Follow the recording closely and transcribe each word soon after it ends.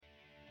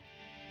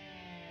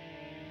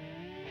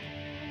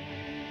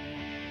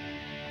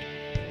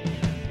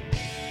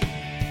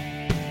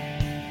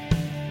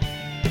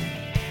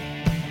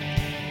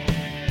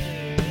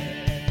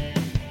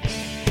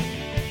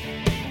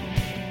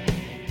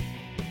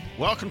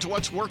Welcome to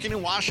What's Working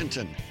in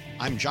Washington.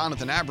 I'm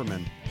Jonathan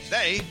Aberman.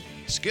 Today,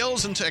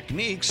 skills and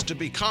techniques to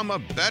become a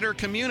better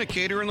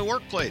communicator in the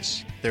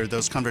workplace. There are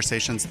those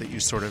conversations that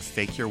you sort of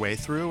fake your way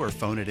through or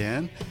phone it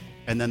in.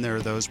 And then there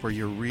are those where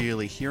you're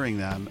really hearing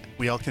them.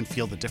 We all can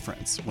feel the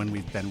difference when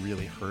we've been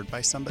really heard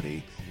by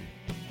somebody.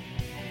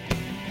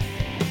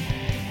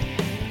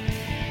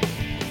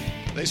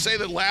 They say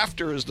that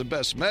laughter is the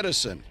best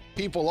medicine.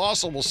 People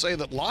also will say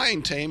that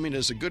lion taming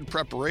is a good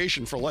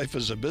preparation for life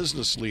as a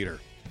business leader.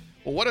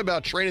 Well, what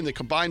about training that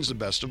combines the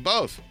best of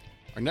both?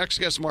 Our next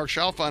guest, Mark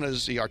Chalfant,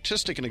 is the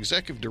Artistic and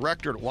Executive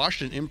Director at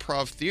Washington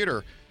Improv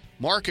Theater.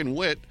 Mark and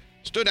Wit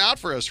stood out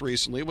for us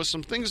recently with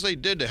some things they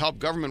did to help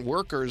government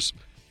workers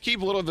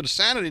keep a little bit of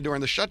sanity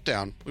during the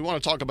shutdown. We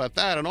want to talk about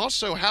that, and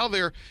also how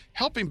they're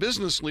helping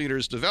business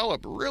leaders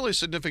develop really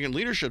significant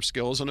leadership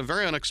skills in a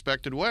very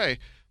unexpected way.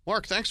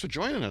 Mark, thanks for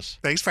joining us.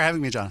 Thanks for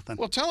having me, Jonathan.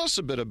 Well, tell us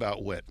a bit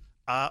about Wit.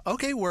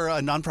 Okay, we're a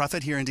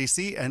nonprofit here in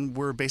D.C., and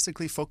we're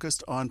basically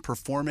focused on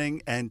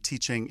performing and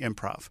teaching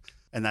improv.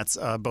 And that's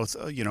both,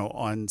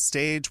 on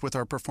stage with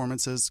our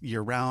performances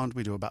year-round.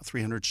 We do about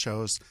 300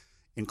 shows.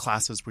 In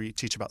classes, we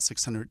teach about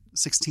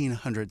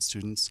 1,600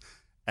 students.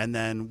 And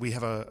then we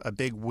have a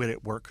big Wit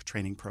at Work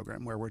training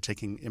program where we're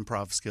taking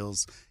improv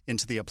skills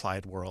into the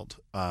applied world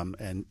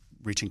and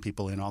reaching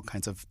people in all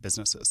kinds of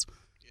businesses.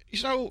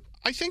 So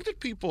I think that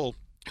people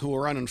who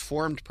are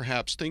uninformed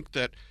perhaps think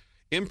that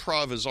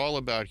improv is all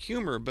about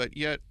humor, but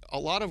yet a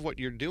lot of what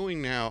you're doing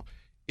now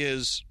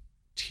is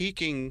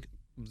taking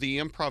the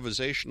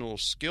improvisational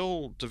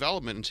skill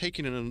development and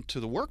taking it into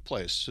the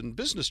workplace and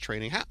business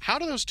training. How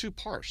do those two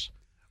parse?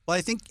 Well, I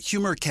think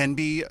humor can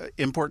be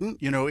important.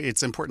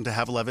 It's important to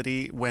have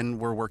levity when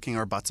we're working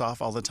our butts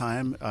off all the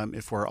time.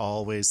 If we're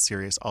always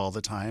serious all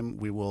the time,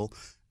 we will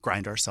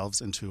grind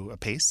ourselves into a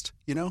paste,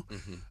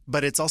 Mm-hmm.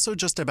 But it's also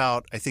just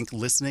about, I think,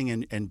 listening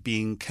and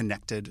being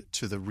connected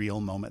to the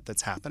real moment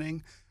that's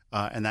happening.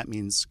 And that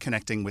means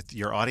connecting with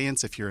your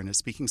audience if you're in a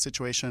speaking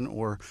situation,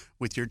 or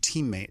with your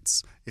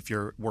teammates if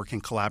you're working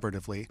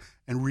collaboratively,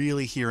 and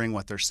really hearing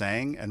what they're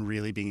saying and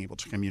really being able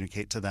to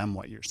communicate to them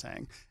what you're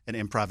saying. And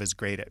improv is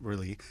great at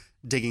really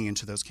digging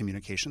into those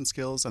communication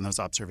skills and those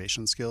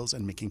observation skills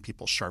and making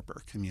people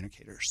sharper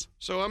communicators.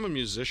 So I'm a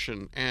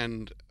musician,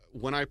 and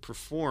when I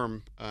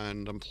perform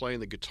and I'm playing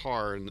the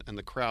guitar and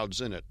the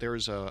crowd's in it,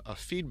 there's a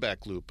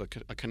feedback loop,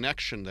 a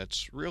connection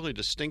that's really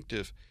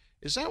distinctive.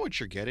 Is that what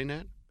you're getting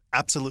at?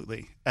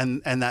 Absolutely.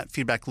 And that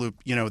feedback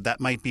loop, that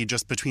might be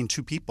just between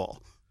two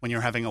people. When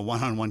you're having a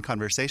one-on-one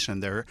conversation,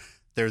 there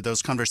are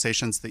those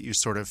conversations that you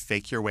sort of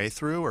fake your way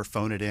through or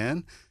phone it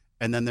in.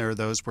 And then there are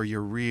those where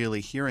you're really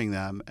hearing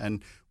them.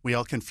 And we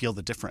all can feel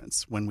the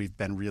difference when we've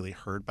been really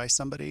heard by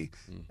somebody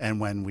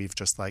and when we've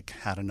just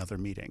had another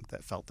meeting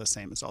that felt the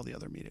same as all the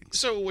other meetings.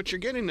 So what you're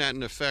getting at,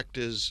 in effect,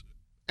 is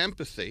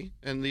empathy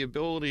and the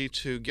ability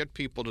to get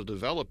people to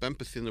develop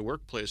empathy in the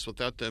workplace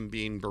without them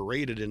being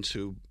berated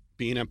into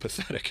being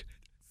empathetic.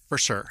 For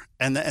sure.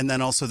 And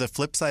then also the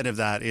flip side of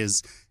that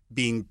is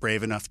being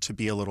brave enough to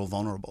be a little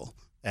vulnerable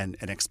and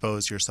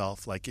expose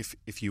yourself. Like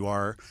if you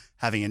are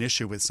having an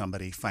issue with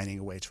somebody, finding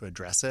a way to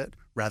address it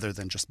rather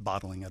than just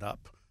bottling it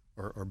up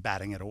or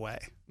batting it away.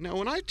 Now,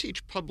 when I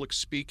teach public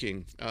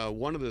speaking,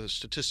 one of the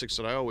statistics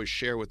that I always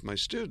share with my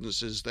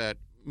students is that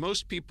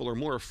most people are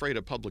more afraid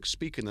of public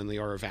speaking than they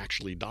are of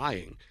actually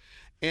dying.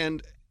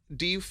 And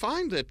do you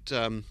find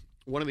that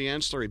one of the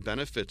ancillary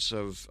benefits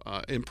of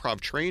improv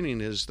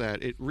training is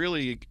that it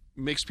really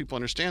makes people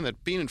understand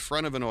that being in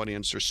front of an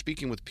audience or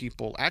speaking with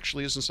people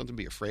actually isn't something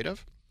to be afraid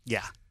of?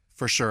 Yeah,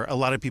 for sure. A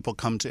lot of people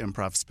come to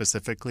improv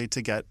specifically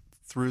to get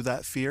through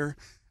that fear.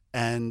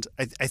 And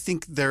I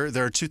think there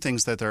are two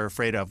things that they're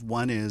afraid of.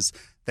 One is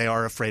they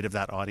are afraid of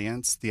that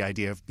audience, the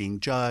idea of being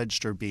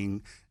judged or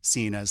being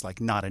seen as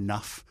not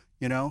enough,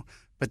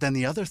 But then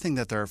the other thing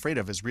that they're afraid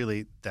of is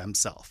really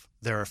themselves.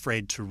 They're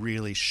afraid to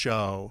really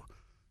show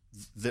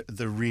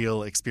the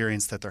real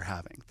experience that they're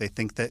having. They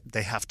think that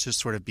they have to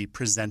sort of be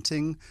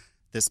presenting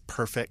this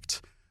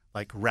perfect,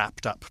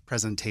 wrapped up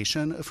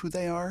presentation of who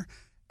they are.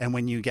 And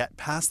when you get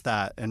past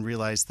that and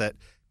realize that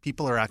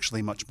people are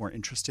actually much more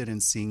interested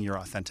in seeing your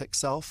authentic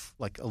self,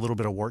 a little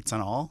bit of warts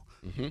and all,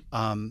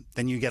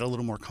 then you get a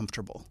little more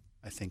comfortable,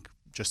 I think,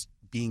 just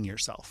being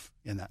yourself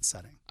in that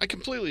setting. I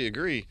completely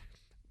agree.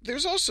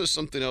 There's also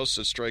something else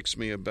that strikes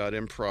me about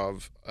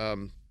improv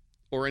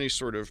or any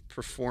sort of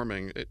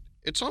performing.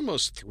 It's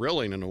almost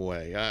thrilling in a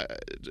way.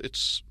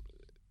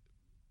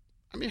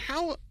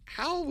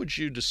 How would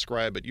you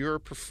describe it? You're a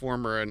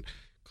performer, and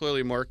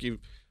clearly, Mark, you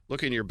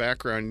look in your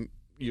background,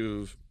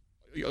 a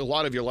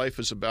lot of your life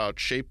is about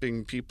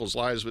shaping people's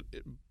lives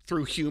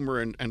through humor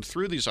and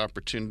through these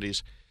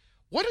opportunities.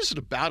 What is it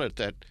about it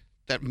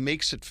that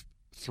makes it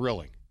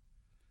thrilling?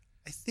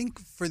 I think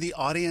for the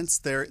audience,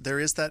 there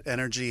is that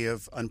energy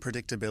of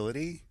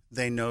unpredictability.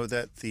 They know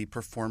that the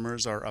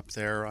performers are up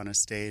there on a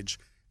stage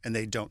and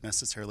they don't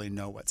necessarily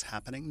know what's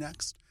happening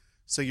next.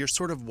 So you're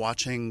sort of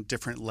watching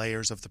different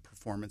layers of the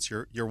performance.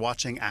 You're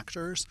watching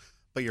actors,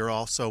 but you're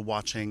also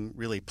watching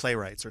really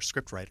playwrights or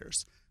script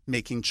writers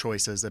making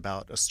choices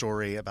about a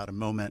story, about a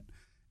moment,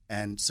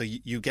 And so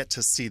you get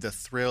to see the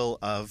thrill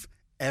of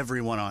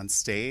everyone on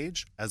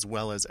stage as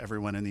well as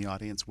everyone in the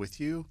audience with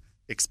you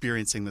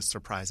experiencing the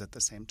surprise at the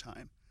same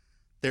time.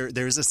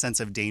 There's a sense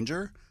of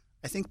danger,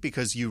 I think,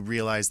 because you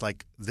realize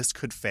like this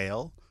could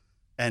fail.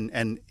 And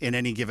in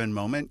any given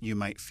moment, you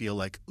might feel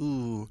like,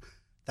 ooh,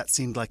 that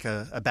seemed like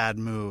a bad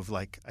move.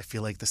 Like, I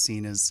feel like the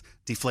scene is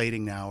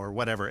deflating now or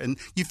whatever. And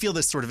you feel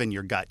this sort of in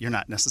your gut. You're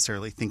not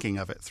necessarily thinking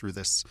of it through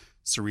this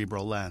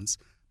cerebral lens.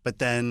 But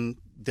then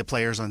the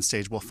players on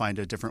stage will find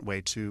a different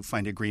way to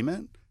find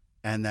agreement.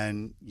 And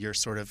then you're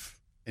sort of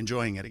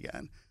enjoying it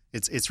again.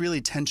 It's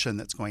really tension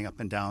that's going up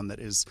and down that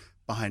is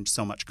behind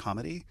so much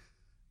comedy.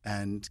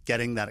 And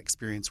getting that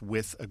experience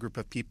with a group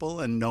of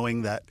people and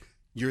knowing that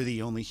you're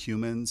the only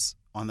humans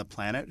on the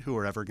planet who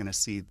are ever going to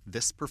see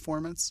this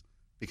performance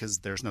because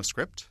there's no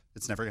script.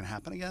 It's never going to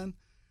happen again.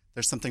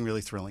 There's something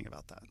really thrilling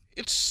about that.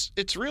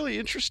 It's really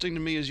interesting to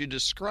me as you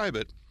describe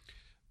it.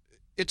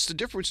 It's the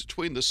difference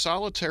between the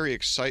solitary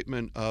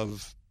excitement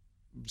of,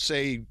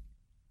 say,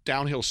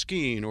 downhill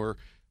skiing or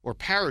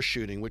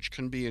parachuting, which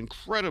can be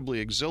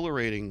incredibly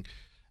exhilarating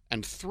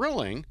and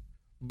thrilling,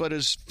 but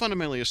is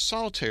fundamentally a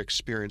solitary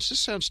experience. This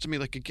sounds to me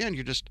like, again,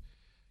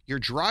 you're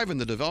driving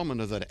the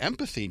development of that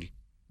empathy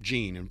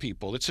gene in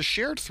people. It's a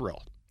shared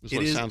thrill.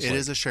 It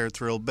is a shared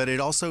thrill, but it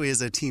also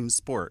is a team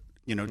sport.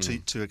 You know,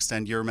 to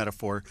extend your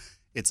metaphor,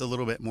 it's a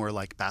little bit more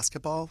like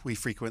basketball. We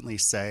frequently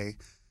say,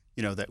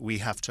 you know, that we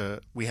have to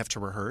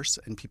rehearse,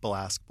 and people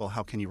ask, well,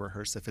 how can you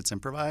rehearse if it's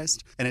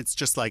improvised? And it's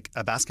just like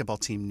a basketball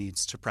team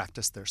needs to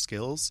practice their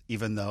skills,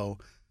 even though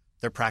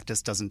their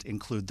practice doesn't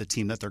include the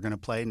team that they're going to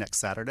play next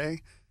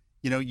Saturday.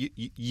 You know,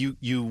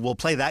 you will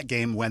play that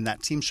game when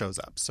that team shows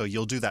up. So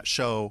you'll do that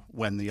show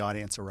when the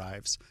audience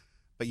arrives.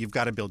 But you've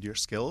got to build your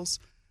skills.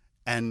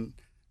 And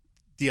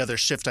the other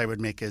shift I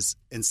would make is,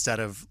 instead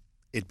of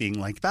it being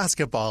like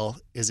basketball,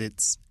 is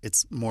it's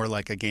more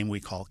like a game we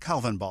call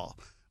Calvin Ball,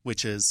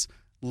 which is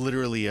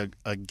literally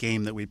a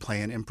game that we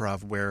play in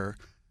improv where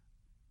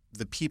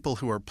the people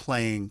who are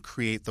playing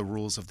create the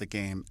rules of the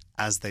game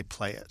as they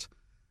play it.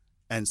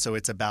 And so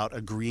it's about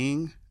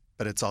agreeing,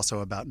 but it's also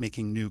about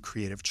making new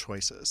creative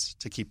choices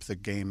to keep the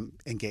game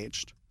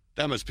engaged.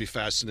 That must be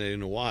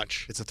fascinating to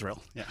watch. It's a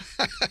thrill, yeah.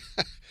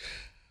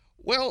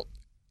 Well,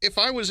 if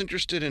I was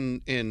interested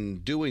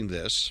in doing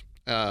this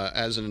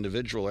as an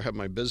individual or have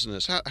my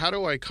business, how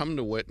do I come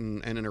to WIT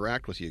and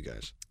interact with you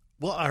guys?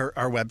 Well,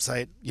 our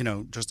website, you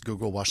know, just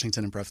Google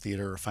Washington Improv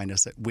Theater or find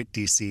us at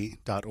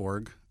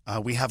witdc.org.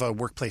 We have a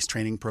workplace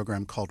training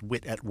program called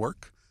WIT at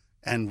Work,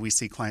 and we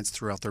see clients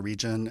throughout the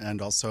region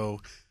and also,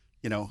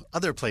 you know,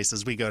 other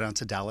places. We go down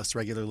to Dallas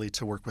regularly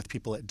to work with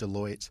people at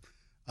Deloitte.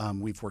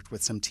 We've worked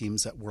with some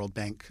teams at World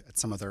Bank at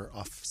some of their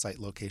off-site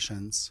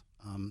locations.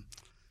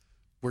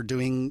 We're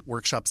doing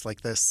workshops like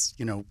this,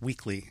 you know,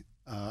 weekly.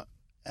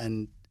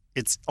 And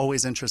it's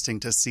always interesting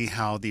to see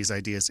how these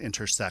ideas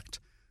intersect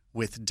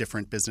with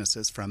different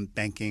businesses, from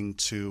banking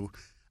to,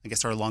 I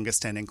guess our longest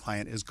standing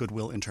client is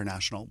Goodwill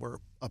International. We're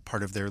a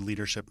part of their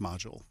leadership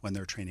module when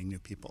they're training new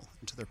people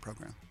into their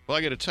program. Well,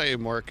 I got to tell you,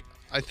 Mark,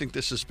 I think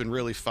this has been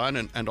really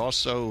fun. And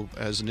also,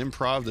 as an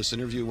improv, this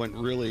interview went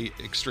really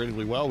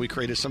extremely well. We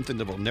created something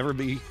that will never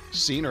be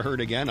seen or heard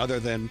again other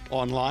than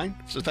online.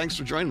 So thanks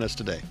for joining us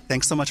today.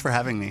 Thanks so much for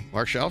having me.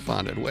 Mark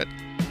Chalfant at WIT.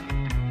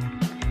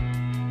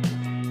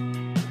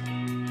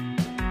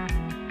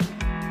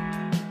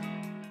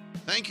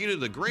 Thank you to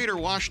the Greater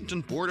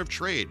Washington Board of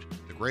Trade.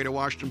 The Greater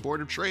Washington Board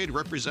of Trade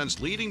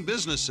represents leading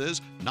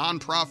businesses,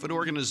 nonprofit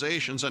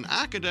organizations, and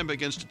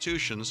academic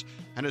institutions,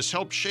 and has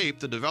helped shape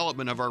the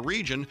development of our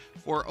region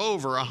for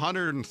over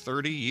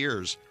 130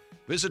 years.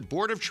 Visit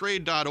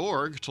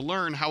boardoftrade.org to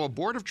learn how a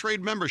Board of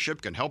Trade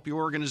membership can help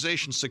your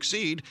organization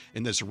succeed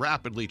in this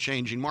rapidly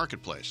changing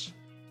marketplace.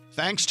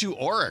 Thanks to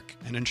Orrick,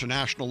 an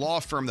international law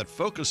firm that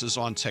focuses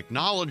on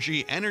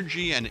technology,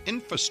 energy, and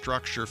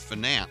infrastructure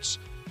finance.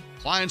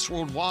 Clients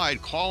worldwide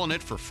call on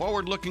it for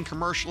forward-looking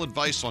commercial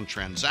advice on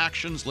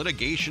transactions,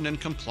 litigation, and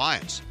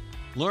compliance.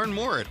 Learn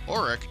more at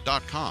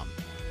orrick.com.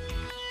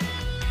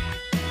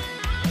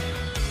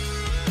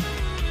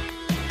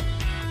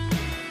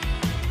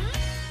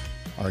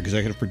 Our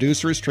executive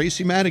producer is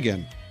Tracy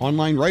Madigan.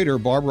 Online writer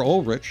Barbara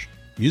Ulrich.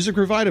 Music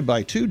provided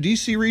by 2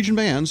 DC region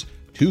bands,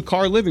 2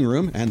 Car Living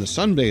Room, and the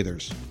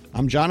Sunbathers.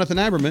 I'm Jonathan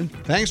Aberman.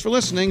 Thanks for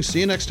listening.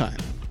 See you next time.